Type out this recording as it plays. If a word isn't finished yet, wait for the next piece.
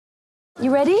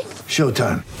You ready?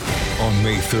 Showtime. On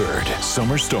May 3rd,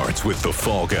 summer starts with The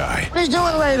Fall Guy. Let's do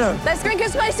it later. Let's drink a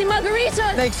spicy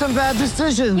margarita. Make some bad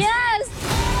decisions. Yes.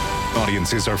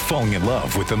 Audiences are falling in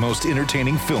love with the most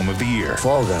entertaining film of the year.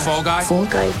 Fall Guy. Fall Guy? Fall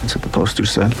Guy. That's what the poster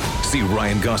said. See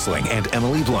Ryan Gosling and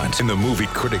Emily Blunt in the movie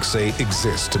critics say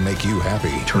exists to make you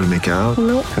happy. Trying to make it out?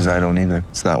 Nope. Because I don't either.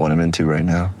 It's not what I'm into right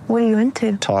now. What are you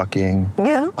into? Talking.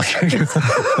 Yeah.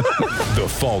 The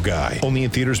Fall Guy. Only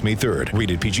in theaters May 3rd.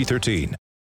 Rated PG-13.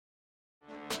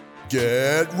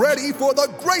 Get ready for the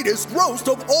greatest roast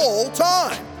of all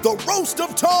time. The Roast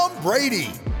of Tom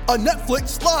Brady. A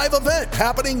Netflix live event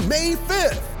happening May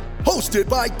 5th. Hosted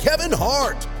by Kevin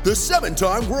Hart. The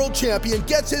 7-time world champion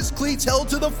gets his cleats held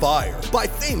to the fire by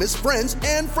famous friends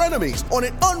and frenemies on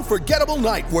an unforgettable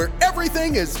night where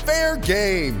everything is fair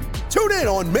game. Tune in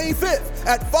on May 5th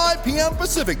at 5 p.m.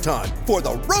 Pacific time for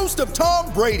the Roast of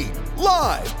Tom Brady.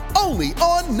 Live only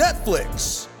on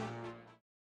Netflix.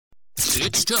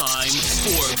 It's time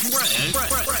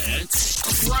for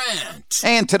Grant's Rant.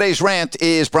 And today's rant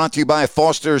is brought to you by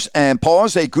Fosters and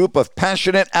Paws, a group of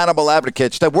passionate animal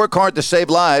advocates that work hard to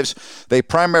save lives. They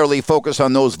primarily focus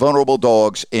on those vulnerable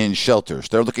dogs in shelters.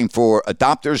 They're looking for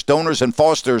adopters, donors, and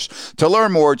fosters. To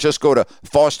learn more, just go to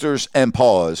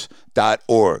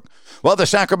fostersandpaws.org. Well, the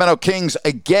Sacramento Kings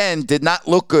again did not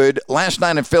look good. Last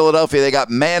night in Philadelphia, they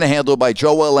got manhandled by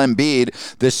Joel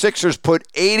Embiid. The Sixers put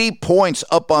 80 points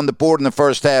up on the board in the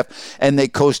first half, and they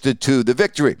coasted to the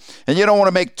victory. And you don't want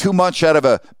to make too much out of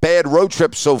a bad road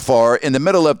trip so far in the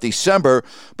middle of December,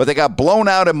 but they got blown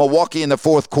out in Milwaukee in the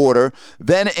fourth quarter.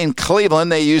 Then in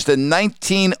Cleveland, they used a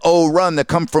 19-0 run to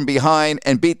come from behind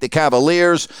and beat the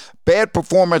Cavaliers. Bad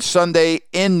performance Sunday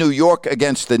in New York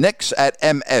against the Knicks at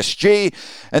MSG.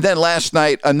 And then last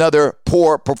night, another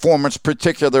poor performance,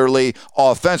 particularly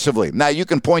offensively. Now, you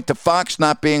can point to Fox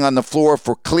not being on the floor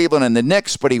for Cleveland and the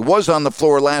Knicks, but he was on the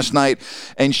floor last night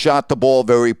and shot the ball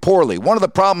very poorly. One of the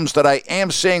problems that I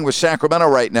am seeing with Sacramento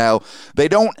right now, they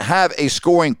don't have a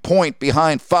scoring point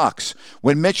behind Fox.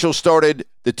 When Mitchell started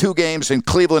the two games in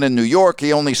Cleveland and New York,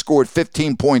 he only scored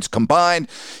 15 points combined.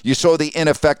 You saw the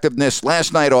ineffectiveness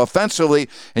last night offensively.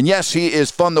 And yes, he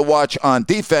is fun to watch on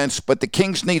defense, but the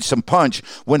Kings need some punch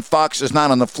when Fox is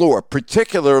not on the floor,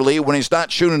 particularly when he's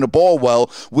not shooting the ball well,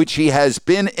 which he has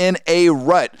been in a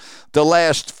rut the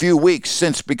last few weeks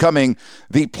since becoming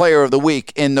the player of the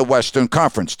week in the Western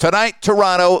Conference. Tonight,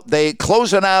 Toronto, they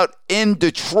close it out in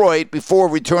Detroit before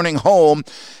returning home.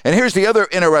 And here's the other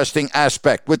interesting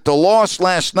aspect. With the loss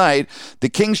last night, the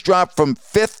Kings dropped from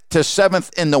 5th to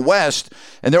 7th in the West,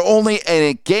 and they're only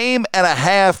a game and a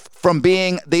half from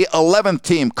being the 11th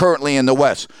team currently in the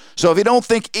West. So if you don't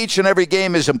think each and every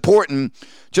game is important,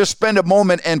 just spend a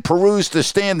moment and peruse the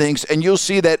standings, and you'll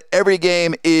see that every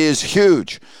game is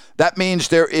huge. That means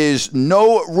there is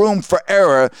no room for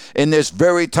error in this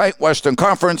very tight Western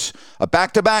Conference. A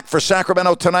back-to-back for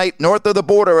Sacramento tonight, north of the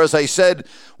border, as I said.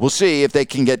 We'll see if they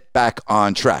can get back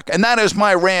on track. And that is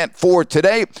my rant for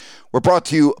today. We're brought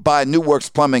to you by New Works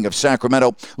Plumbing of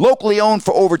Sacramento. Locally owned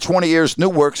for over 20 years, New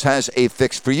Works has a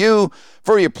fix for you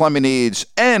for your plumbing needs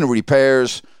and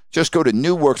repairs. Just go to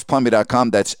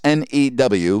newworksplumbing.com. That's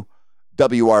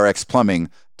NEWWRXplumbing.com.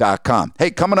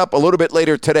 Hey, coming up a little bit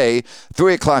later today,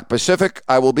 3 o'clock Pacific,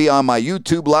 I will be on my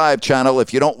YouTube live channel.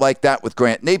 If you don't like that, with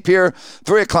Grant Napier,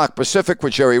 3 o'clock Pacific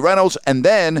with Jerry Reynolds, and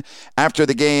then after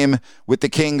the game with the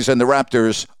Kings and the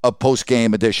Raptors, a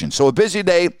post-game edition. So a busy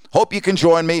day. Hope you can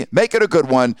join me. Make it a good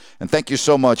one. And thank you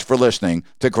so much for listening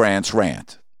to Grant's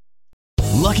Rant.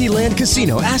 Lucky Land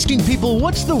Casino, asking people,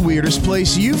 what's the weirdest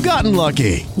place you've gotten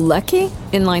lucky? Lucky?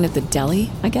 In line at the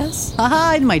deli, I guess?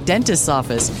 Aha, in my dentist's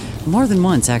office. More than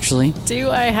once, actually.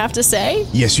 Do I have to say?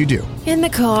 Yes, you do. In the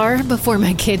car before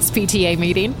my kids' PTA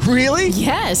meeting. Really?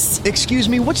 Yes. Excuse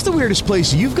me, what's the weirdest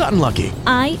place you've gotten lucky?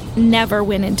 I never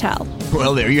win and tell.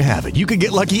 Well, there you have it. You can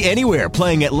get lucky anywhere,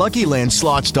 playing at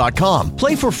LuckyLandSlots.com.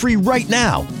 Play for free right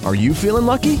now. Are you feeling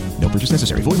lucky? No purchase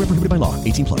necessary. Void where prohibited by law.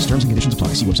 18+. Terms and conditions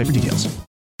apply. See website for details.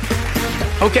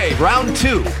 Okay, round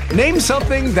two. Name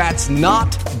something that's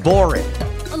not boring.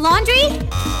 A laundry?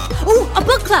 Ooh, a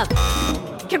book club.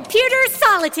 Computer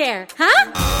solitaire,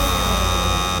 huh?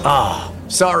 Ah,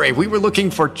 sorry, we were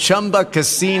looking for Chumba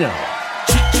Casino.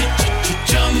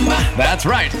 That's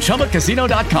right,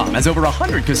 ChumbaCasino.com has over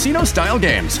 100 casino-style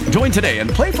games. Join today and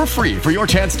play for free for your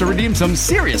chance to redeem some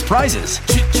serious prizes.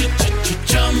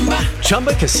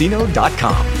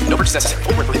 ChumbaCasino.com. No purchase necessary.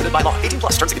 Void where prohibited by law. 18+.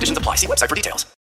 Terms and conditions apply. See website for details.